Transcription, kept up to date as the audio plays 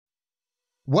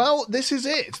Well, this is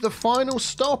it. The final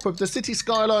stop of the Cities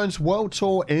Skylines World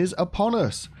Tour is upon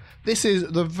us. This is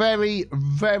the very,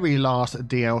 very last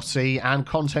DLC and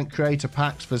content creator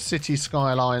packs for Cities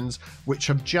Skylines, which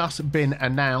have just been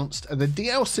announced. The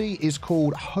DLC is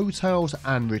called Hotels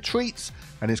and Retreats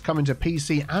and is coming to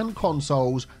PC and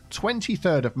consoles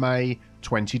 23rd of May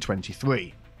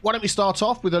 2023. Why don't we start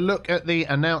off with a look at the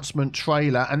announcement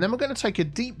trailer, and then we're going to take a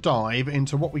deep dive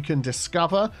into what we can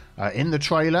discover in the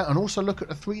trailer, and also look at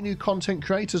the 3 new content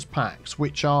creators packs,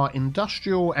 which are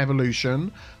Industrial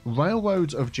Evolution,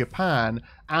 Railroads of Japan,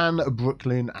 and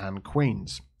Brooklyn and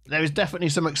Queens. There is definitely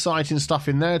some exciting stuff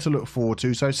in there to look forward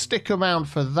to, so stick around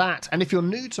for that. And if you're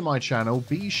new to my channel,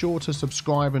 be sure to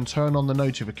subscribe and turn on the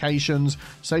notifications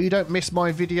so you don't miss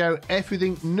my video.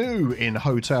 Everything new in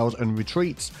Hotels and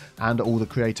Retreats and all the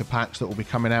creator packs that will be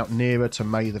coming out nearer to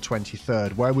May the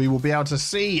 23rd, where we will be able to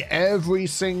see every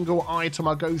single item.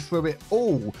 I go through it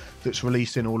all that's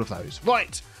released in all of those.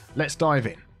 Right, let's dive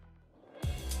in.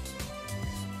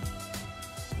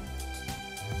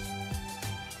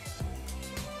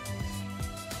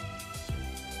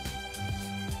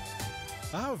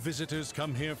 Our visitors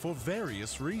come here for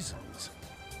various reasons.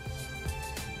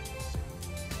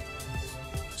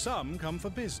 Some come for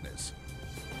business.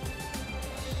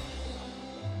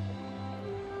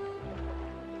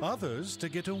 Others to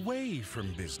get away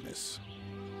from business.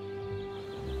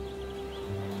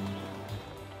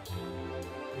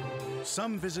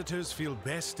 Some visitors feel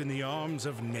best in the arms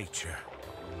of nature.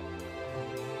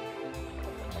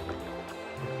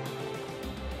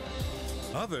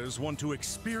 Others want to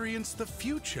experience the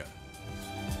future.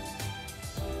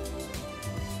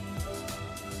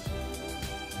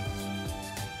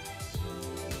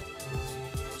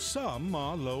 Some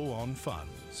are low on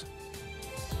funds.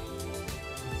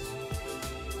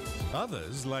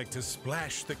 Others like to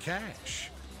splash the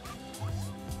cash.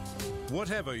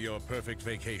 Whatever your perfect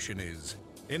vacation is,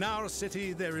 in our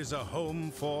city there is a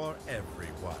home for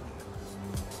everyone.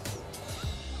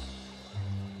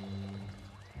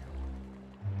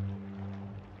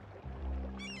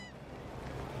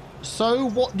 So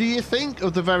what do you think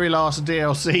of the very last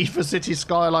DLC for Cities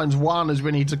Skylines 1, as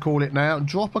we need to call it now?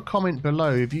 Drop a comment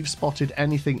below if you've spotted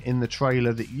anything in the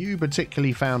trailer that you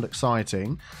particularly found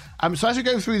exciting. So as we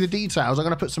go through the details, I'm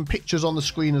going to put some pictures on the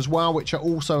screen as well, which are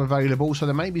also available, so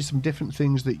there may be some different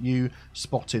things that you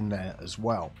spot in there as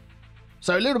well.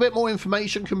 So a little bit more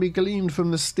information can be gleaned from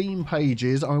the Steam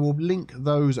pages. I will link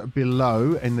those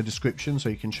below in the description so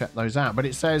you can check those out. But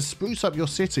it says, spruce up your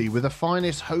city with the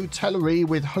finest hotellerie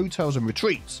with Hotels and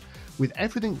Retreats, with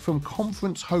everything from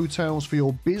conference hotels for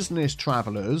your business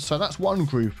travelers, so that's one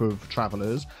group of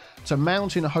travelers, to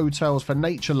mountain hotels for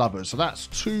nature lovers, so that's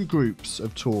 2 groups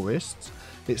of tourists.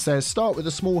 It says, start with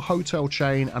a small hotel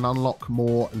chain and unlock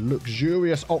more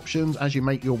luxurious options as you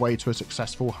make your way to a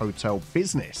successful hotel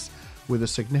business, with a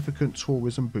significant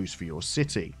tourism boost for your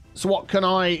city. So what can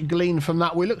I glean from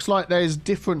that? Well, it looks like there's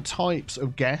different types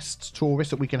of guests, tourists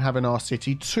that we can have in our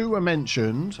city. 2 are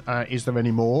mentioned. Is there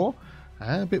any more?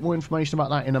 A bit more information about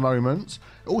that in a moment.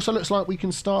 It also looks like we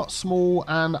can start small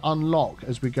and unlock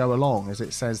as we go along, as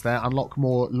it says there, unlock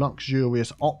more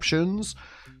luxurious options.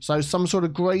 So some sort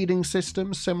of grading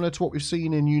system similar to what we've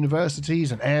seen in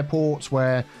universities and airports,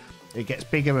 where it gets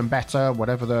bigger and better,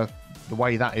 whatever the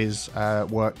way that is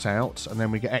worked out, and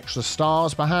then we get extra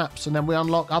stars perhaps, and then we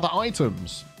unlock other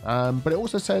items. But it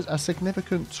also says a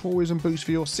significant tourism boost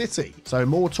for your city. So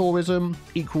more tourism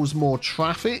equals more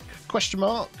traffic, question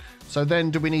mark. So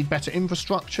then do we need better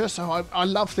infrastructure? So I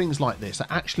love things like this that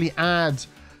actually add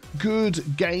good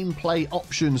gameplay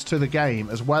options to the game,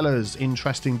 as well as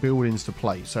interesting buildings to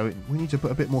play. So we need to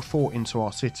put a bit more thought into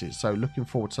our cities. So looking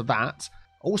forward to that.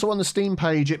 Also on the Steam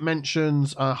page, it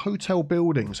mentions hotel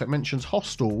buildings. So it mentions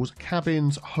hostels,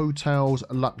 cabins, hotels,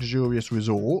 luxurious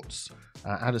resorts.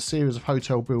 Add a series of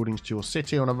hotel buildings to your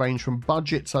city on a range from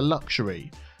budget to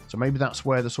luxury. So maybe that's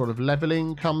where the sort of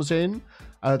leveling comes in.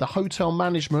 The hotel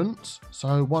management.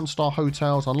 So 1-star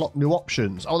hotels unlock new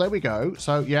options. Oh, there we go.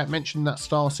 So yeah, mentioned that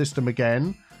star system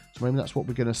again. So maybe that's what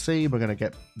we're going to see. We're going to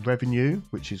get revenue,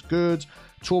 which is good.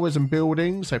 Tourism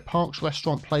buildings, so parks,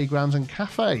 restaurant, playgrounds, and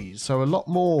cafes. So a lot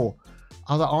more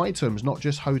other items, not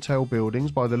just hotel buildings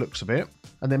by the looks of it.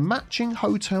 And then matching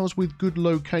hotels with good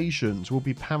locations will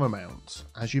be paramount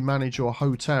as you manage your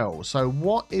hotel. So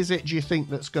what is it, do you think,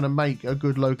 that's going to make a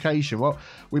good location? Well,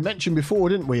 we mentioned before,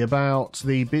 didn't we, about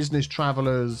the business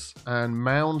travelers and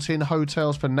mountain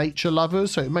hotels for nature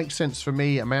lovers. So it makes sense for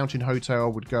me. A mountain hotel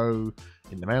would go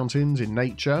in the mountains, in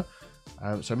nature.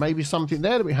 So maybe something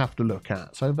there that we have to look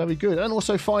at. So very good. And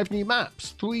also 5 new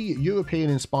maps, 3 European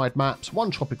inspired maps,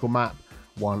 1 tropical map,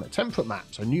 one temperate map.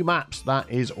 So new maps, that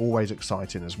is always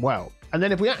exciting as well. And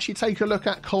then if we actually take a look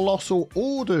at Colossal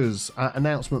Orders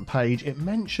announcement page, it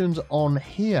mentions on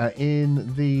here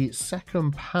in the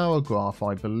second paragraph,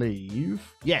 I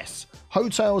believe. Yes,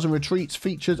 Hotels and Retreats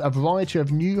features a variety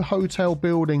of new hotel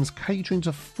buildings catering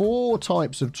to 4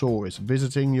 types of tourists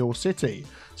visiting your city.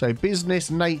 So business,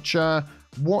 nature.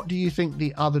 What do you think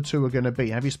the other 2 are going to be?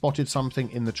 Have you spotted something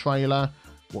in the trailer?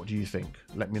 What do you think?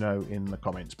 Let me know in the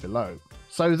comments below.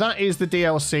 So that is the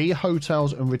DLC,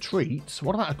 Hotels and Retreats.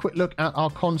 What about a quick look at our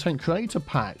content creator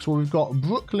packs? Well, we've got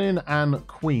Brooklyn and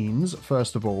Queens,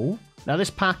 first of all. Now,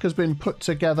 this pack has been put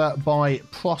together by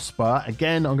Prosper.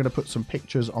 Again, I'm going to put some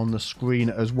pictures on the screen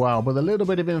as well. But a little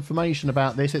bit of information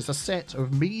about this. It's a set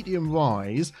of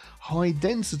medium-rise,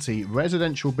 high-density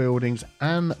residential buildings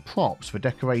and props for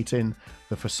decorating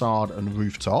the facade and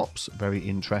rooftops. Very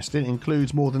interesting.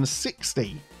 Includes more than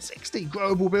 60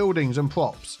 growable buildings and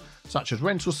props, such as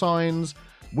rental signs,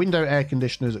 window air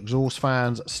conditioners, exhaust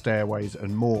fans, stairways,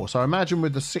 and more. So imagine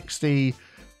with the 60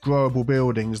 growable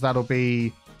buildings, that'll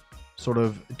be sort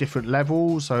of different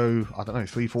levels. So I don't know,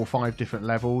 3, 4, 5 different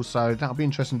levels. So that'll be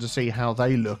interesting to see how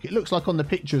they look. It looks like on the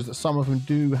pictures that some of them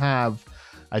do have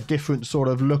a different sort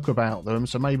of look about them.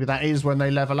 So maybe that is when they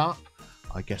level up.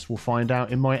 I guess we'll find out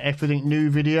in my Everything New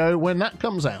video when that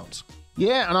comes out.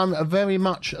 Yeah, and I'm very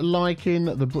much liking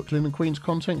the Brooklyn and Queens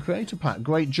content creator pack.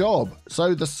 Great job.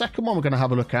 So the second one we're going to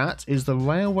have a look at is the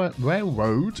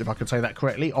Railroads, if I can say that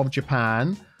correctly, of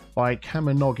Japan by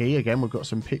Kaminogi. Again, we've got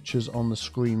some pictures on the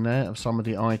screen there of some of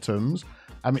the items.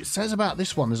 It says about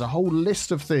this one, there's a whole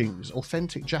list of things.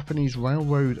 Authentic Japanese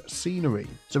railroad scenery.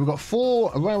 So we've got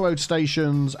 4 railroad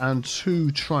stations and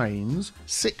 2 trains,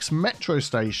 6 metro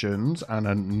stations and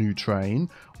a new train,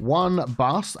 1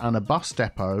 bus and a bus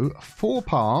depot, 4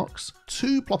 parks,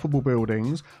 2 ploppable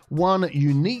buildings, 1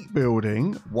 unique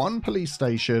building, 1 police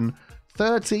station,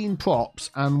 13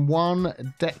 props and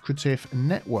 1 decorative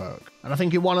network. And I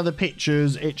think in one of the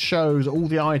pictures it shows all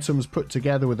the items put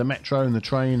together with the metro and the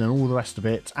train and all the rest of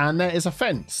it, and there is a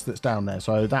fence that's down there,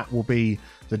 so that will be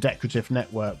the decorative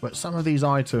network. But some of these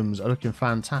items are looking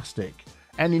fantastic.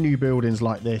 Any new buildings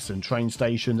like this and train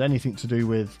stations, anything to do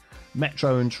with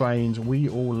metro and trains, we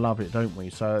all love it, don't we?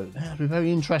 So that'll be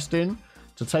very interesting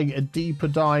to take a deeper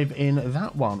dive in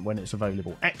that one when it's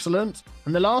available. Excellent.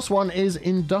 And the last one is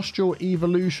Industrial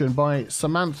Evolution by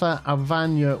Samantha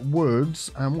Avanya Woods.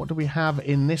 And what do we have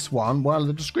in this one? Well,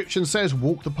 the description says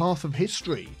walk the path of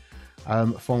history.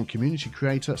 From community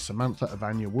creator Samantha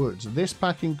Avanya Woods. This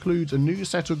pack includes a new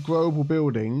set of growable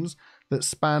buildings that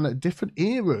span different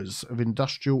eras of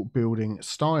industrial building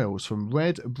styles, from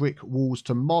red brick walls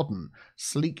to modern,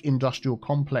 sleek industrial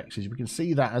complexes. We can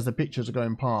see that as the pictures are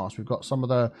going past. We've got some of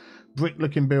the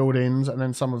brick-looking buildings and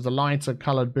then some of the lighter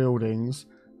coloured buildings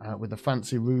with the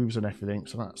fancy roofs and everything.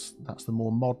 So that's the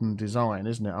more modern design,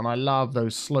 isn't it? And I love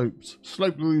those sloped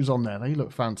roofs on there. They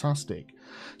look fantastic.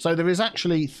 So there is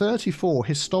actually 34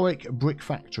 historic brick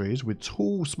factories with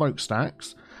tall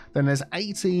smokestacks. Then there's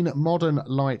 18 modern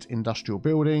light industrial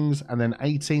buildings and then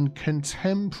 18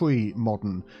 contemporary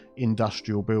modern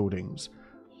industrial buildings.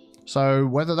 So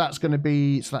whether that's going to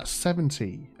be, so that's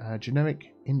 70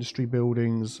 generic industry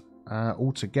buildings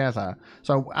altogether.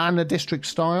 So, and a district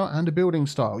style and a building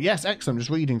style. Yes, excellent. Just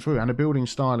reading through, and a building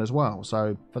style as well.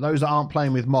 So for those that aren't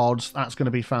playing with mods, that's going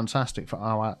to be fantastic for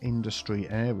our industry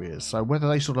areas. So whether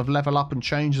they sort of level up and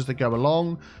change as they go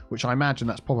along, which I imagine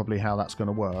that's probably how that's going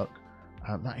to work.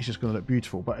 That is just going to look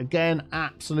beautiful. But again,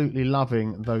 absolutely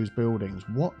loving those buildings.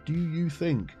 What do you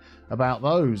think about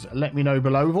those? Let me know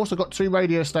below. We've also got 2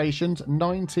 radio stations,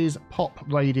 90s pop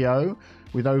radio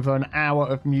with over an hour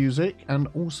of music, and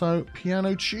also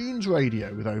piano tunes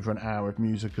radio with over an hour of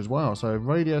music as well. So if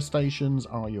radio stations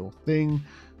are your thing,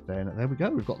 then there we go.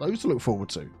 We've got those to look forward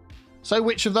to. So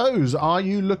which of those are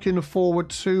you looking forward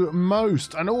to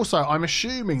most? And also, I'm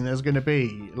assuming there's going to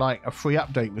be like a free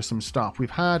update with some stuff. We've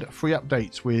had free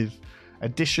updates with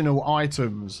additional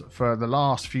items for the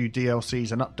last few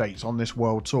DLCs and updates on this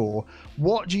world tour.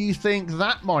 What do you think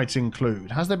that might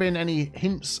include? Has there been any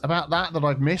hints about that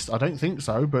I've missed? I don't think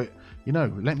so, but you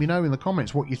know, let me know in the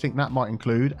comments what you think that might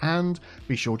include, and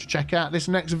be sure to check out this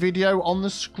next video on the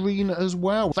screen as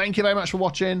well. Thank you very much for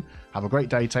watching. Have a great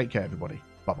day. Take care, everybody.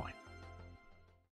 Bye-bye.